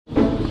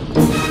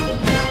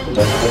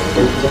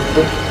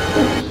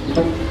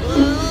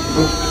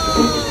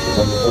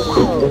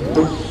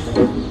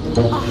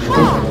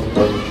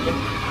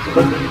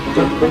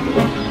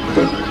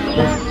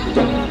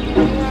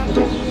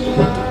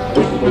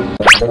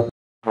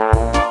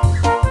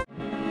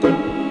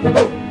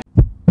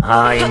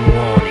I'm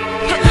warning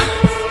you.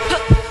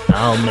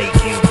 I'll make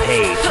you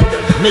pay for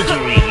the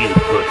misery you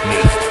put me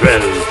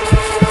through.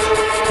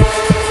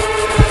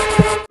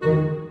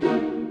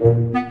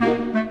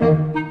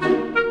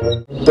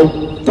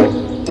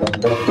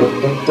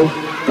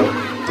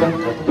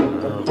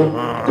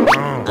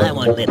 I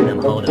won't let them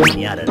hold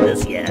me out of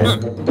this yet.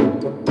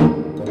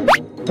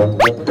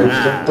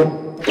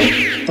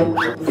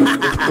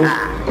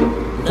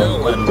 No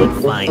one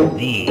would find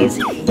these.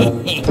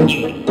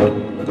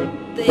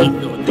 They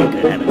thought they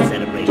could have a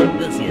celebration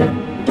this year.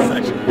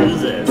 Such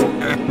losers.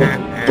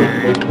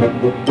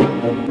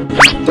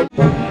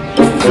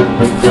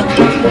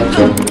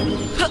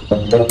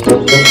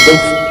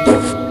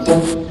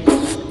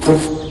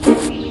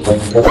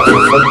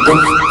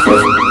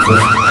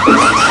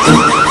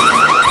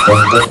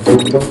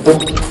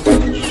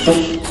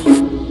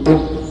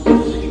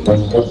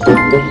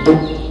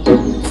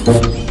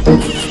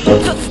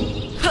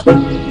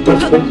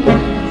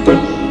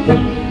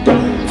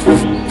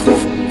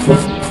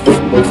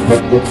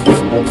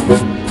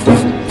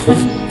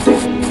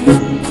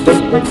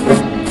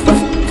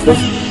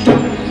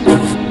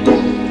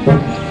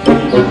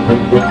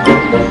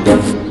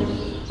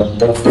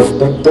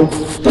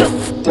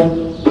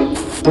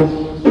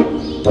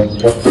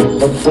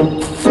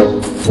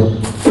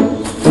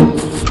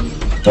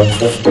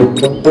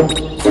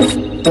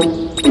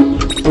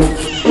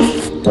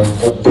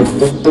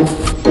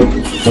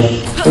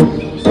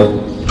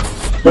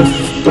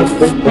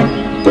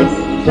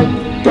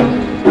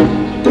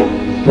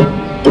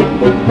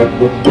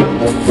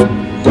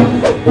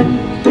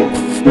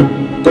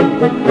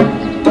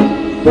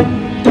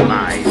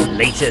 My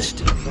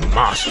latest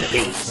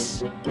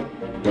masterpiece.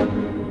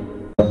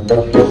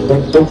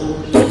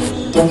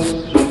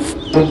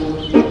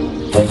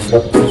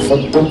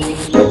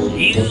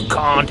 You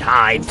can't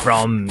hide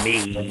from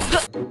me.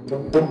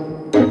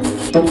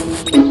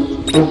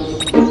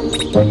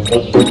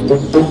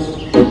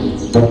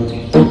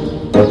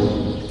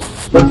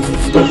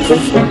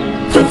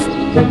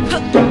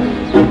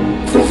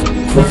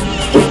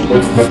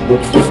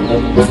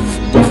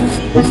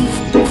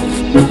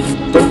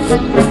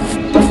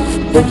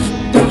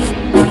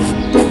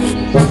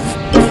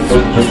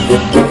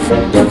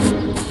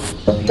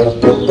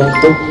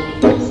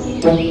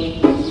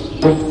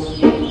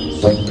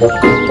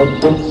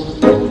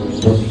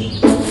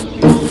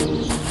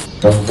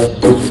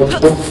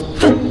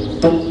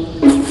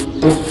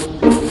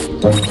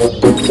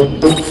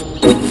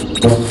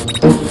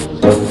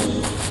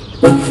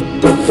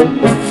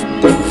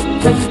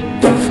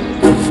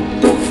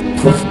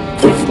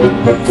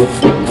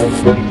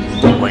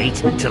 Wait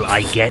till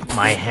I get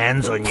my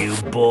hands on you,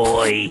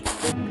 boy.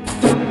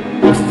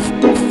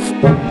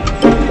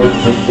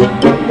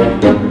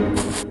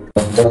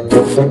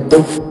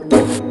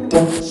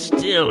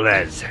 Still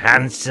as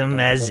handsome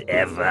as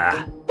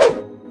ever.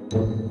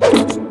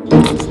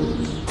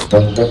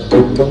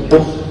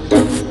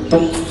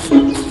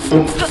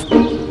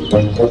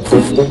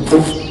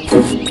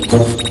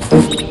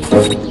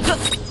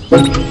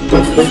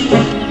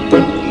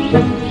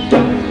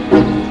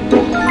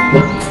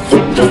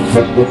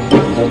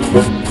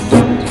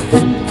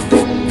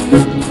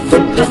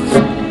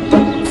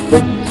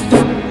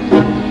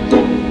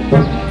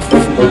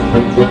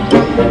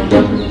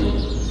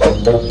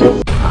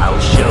 I'll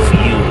show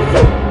you.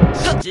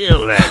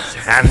 Still as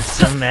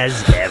handsome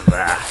as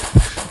ever.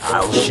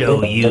 I'll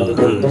show you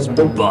who's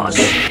boss.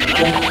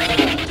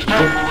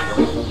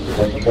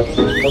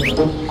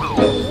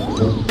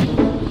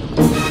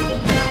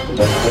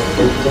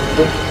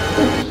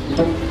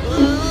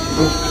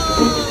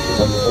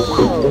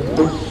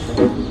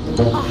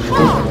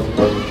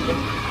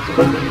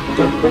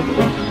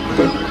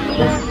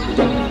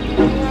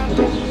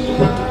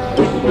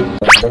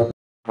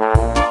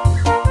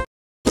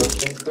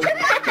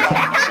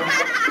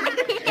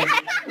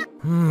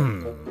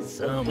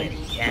 So many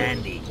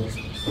candies.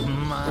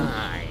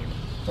 Mine.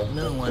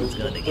 No one's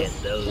gonna get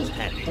those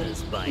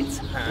happiness bites,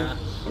 huh?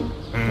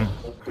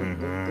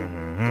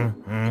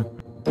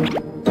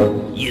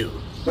 You,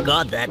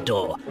 guard that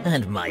door,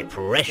 and my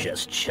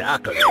precious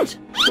chocolate.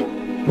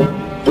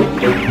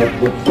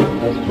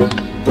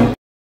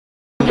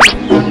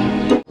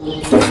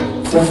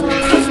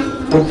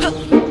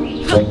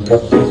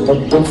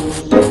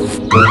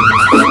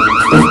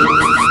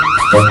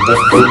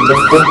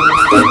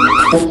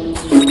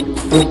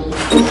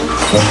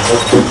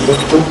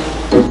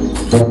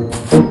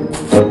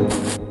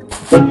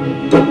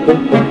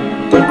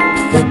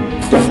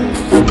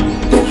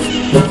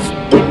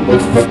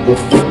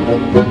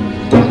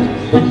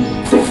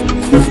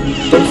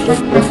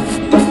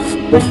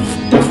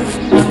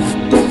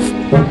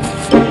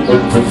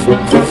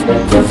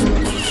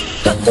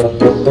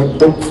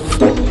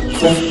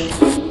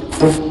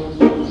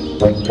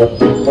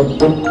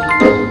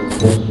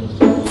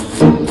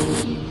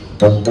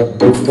 Wait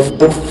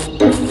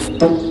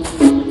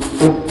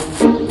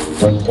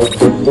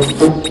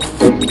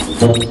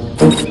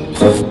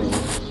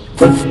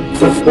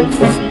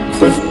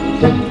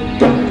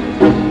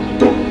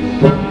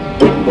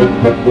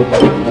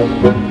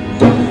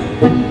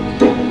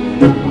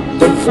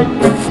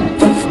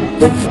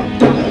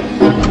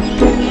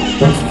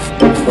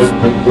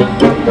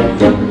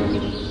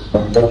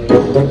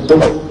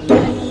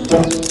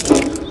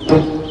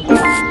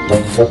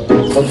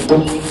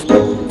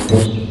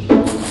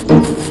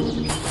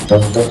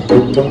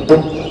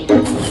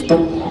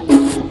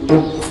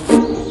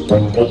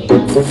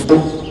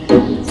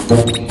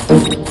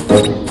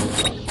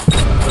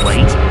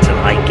till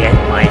I get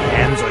my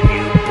hands on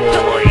you,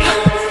 boy.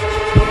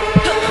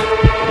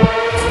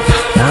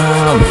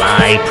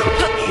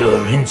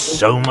 You're in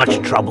so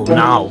much trouble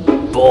now,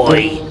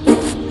 boy.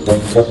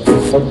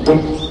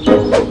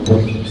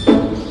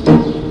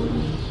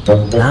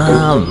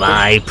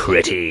 My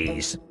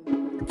pretties.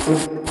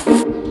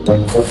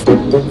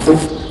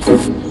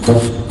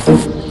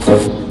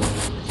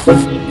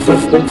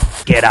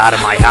 Get out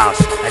of my house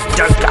and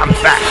don't come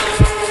back.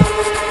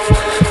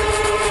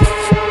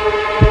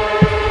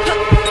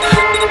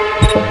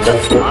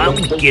 I'll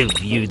give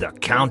you the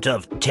count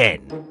of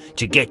 10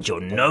 to get your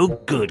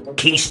no-good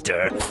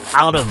keister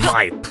out of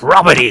my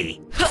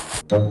property.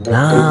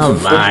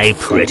 My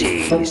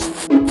pretties.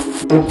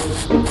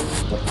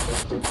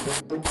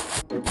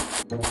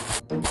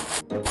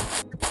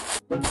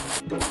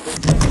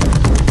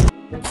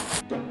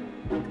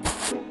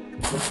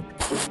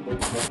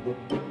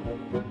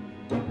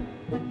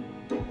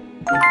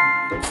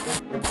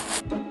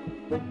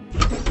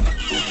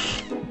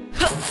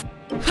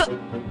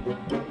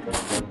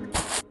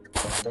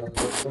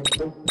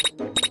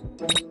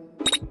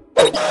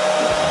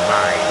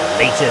 My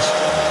latest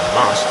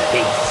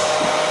masterpiece.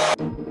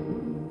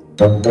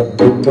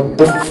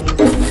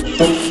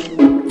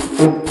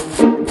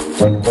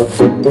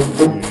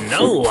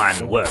 No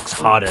one works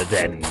harder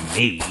than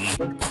me.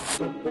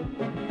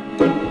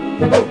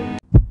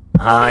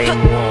 I'm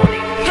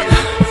warning you.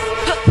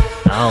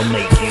 I'll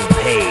make you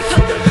pay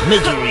for the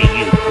misery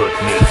you put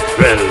me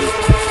through.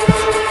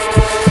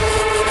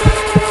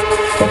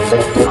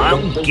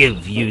 I'll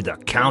give you the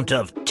count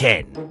of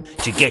 10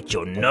 to get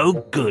your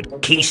no-good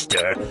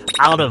keister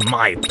out of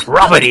my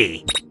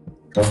property.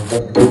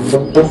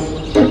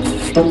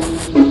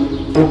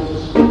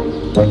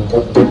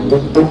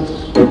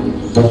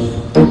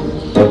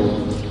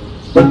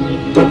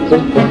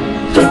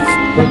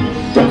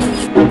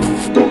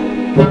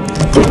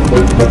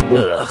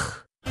 Ugh.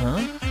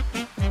 Huh?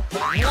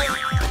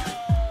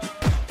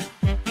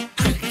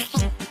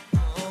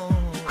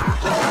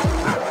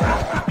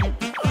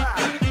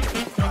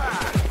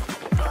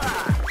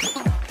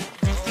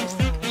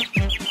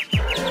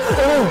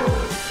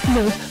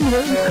 No, no,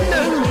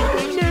 no.